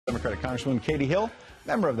Democratic Congresswoman Katie Hill,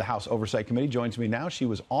 member of the House Oversight Committee, joins me now. She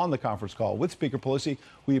was on the conference call with Speaker Pelosi.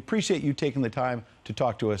 We appreciate you taking the time to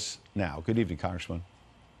talk to us now. Good evening, Congresswoman.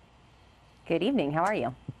 Good evening. How are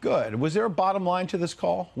you? Good. Was there a bottom line to this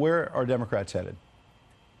call? Where are Democrats headed?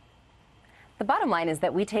 The bottom line is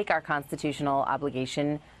that we take our constitutional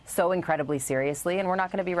obligation so incredibly seriously, and we're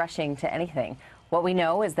not going to be rushing to anything. What we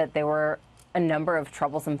know is that there were a number of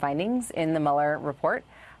troublesome findings in the Mueller report.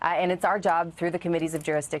 And it's our job through the committees of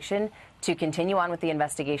jurisdiction to continue on with the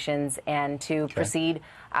investigations and to proceed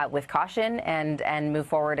with caution and move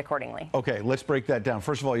forward accordingly. Okay, let's break that down.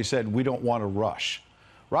 First of all, you said we don't want to rush.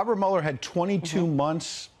 Robert Mueller had 22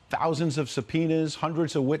 months, thousands of subpoenas,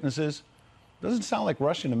 hundreds of witnesses. Doesn't sound like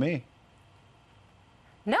rushing to me.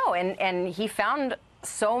 No, and he found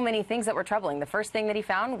so many things that were troubling. The first thing that he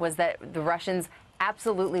found was that the Russians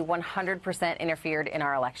absolutely 100% interfered in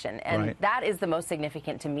our election. And that is the most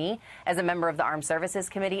significant to me as a member of the Armed Services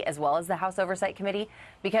Committee as well as the House Oversight Committee,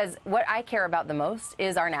 because what I care about the most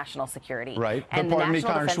is our national security. Right. And but pardon the me,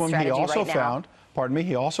 national defense Congresswoman, strategy he also right found, now, pardon me,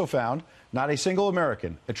 he also found not a single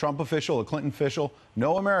American, a Trump official, a Clinton official,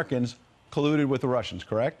 no Americans colluded with the Russians,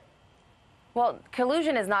 correct? Well,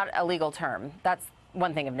 collusion is not a legal term. That's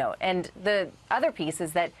one thing of note. And the other piece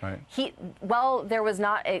is that there was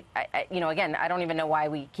not again, I don't even know why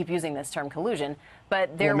we keep using this term collusion,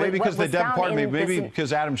 but there maybe was, because maybe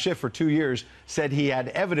because Adam Schiff for 2 years said he had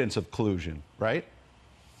evidence of collusion, right?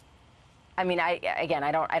 I mean, I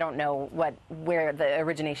don't know where the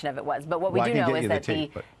origination of it was, but what we do know is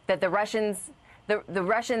that the Russians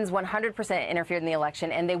 100% interfered in the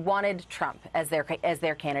election, and they wanted Trump as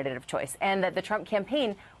their candidate of choice, and that the Trump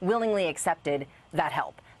campaign willingly accepted that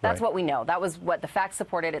help. That's what we know. That was what the facts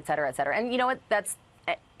supported, et cetera, et cetera. And you know what?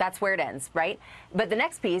 That's where it ends, right? But the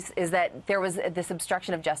next piece is that there was this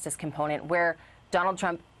obstruction of justice component where Donald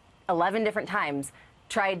Trump 11 different times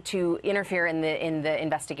tried to interfere in the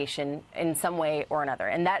investigation in some way or another.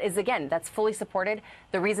 And that is, again, that's fully supported.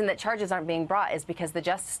 The reason that charges aren't being brought is because the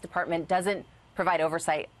Justice Department doesn't provide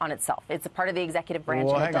oversight on itself. It's a part of the executive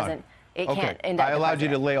branch, and it doesn't. It can't indict I allowed you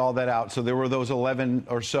to lay all that out. So there were those 11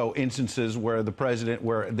 or so instances where the president,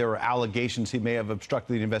 where there were allegations he may have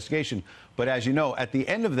obstructed the investigation. But as you know, at the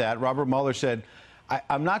end of that, Robert Mueller said,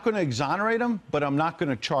 I'm not going to exonerate him, but I'm not going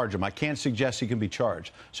to charge him. I can't suggest he can be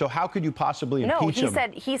charged. So how could you possibly impeach him?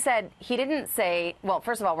 No, he didn't say, well,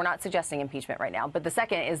 first of all, we're not suggesting impeachment right now. But the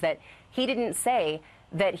second is that he didn't say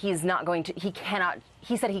that he's not going to,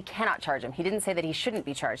 he said he cannot charge him. He didn't say that he shouldn't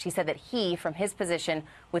be charged. He said that he, from his position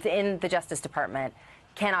within the Justice Department,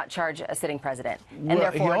 cannot charge a sitting president. And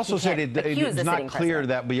therefore, he also said it's not clear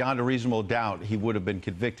that beyond a reasonable doubt he would have been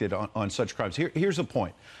convicted on such crimes. Here's the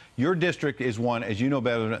point. Your district is one, as you know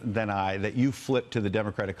better than I, that you flip to the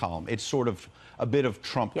Democratic column. It's sort of a bit of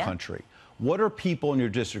Trump country. What are people in your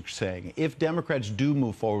district saying? If Democrats do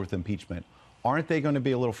move forward with impeachment, aren't they going to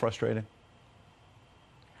be a little frustrated?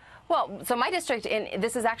 Well, so my district, and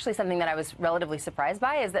this is actually something that I was relatively surprised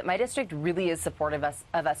by, is that my district really is supportive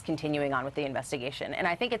of us continuing on with the investigation. And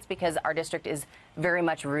I think it's because our district is very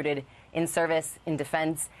much rooted in service, in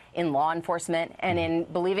defense, in law enforcement, and in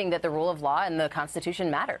believing that the rule of law and the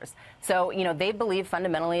Constitution matters. So, you know, they believe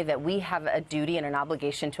fundamentally that we have a duty and an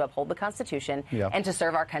obligation to uphold the Constitution and to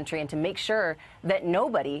serve our country and to make sure that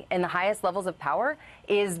nobody in the highest levels of power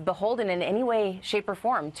is beholden in any way, shape, or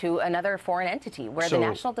form to another foreign entity, where the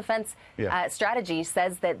national defense strategy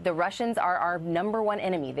says that the Russians are our #1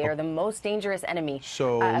 enemy. They are the most dangerous enemy,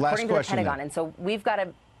 according to the Pentagon. And so we've got to...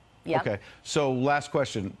 Okay. So last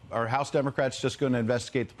question. Are House Democrats just going to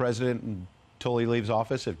investigate the president until he leaves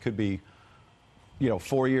office? It could be,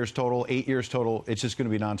 4 years total, 8 years total. It's just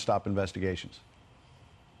going to be nonstop investigations.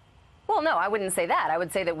 Well, no, I wouldn't say that. I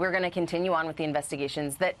would say that we're going to continue on with the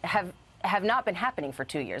investigations that have not been happening for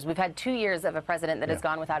 2 years. We've had 2 years of a president that has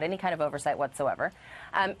gone without any kind of oversight whatsoever.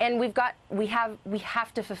 And we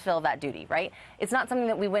have to fulfill that duty, right? It's not something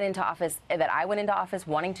that I went into office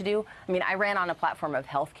wanting to do. I mean, I ran on a platform of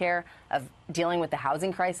healthcare, of dealing with the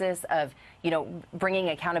housing crisis, of, bringing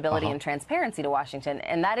accountability and transparency to Washington.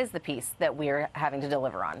 And that is the piece that we're having to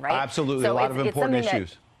deliver on, right? Absolutely. So a lot of important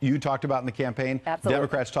issues. You talked about in the campaign. Absolutely.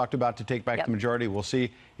 Democrats talked about to take back the majority. We'll see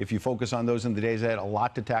if you focus on those in the days ahead. A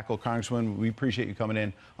lot to tackle, Congresswoman. We appreciate you coming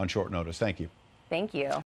in on short notice. Thank you. Thank you.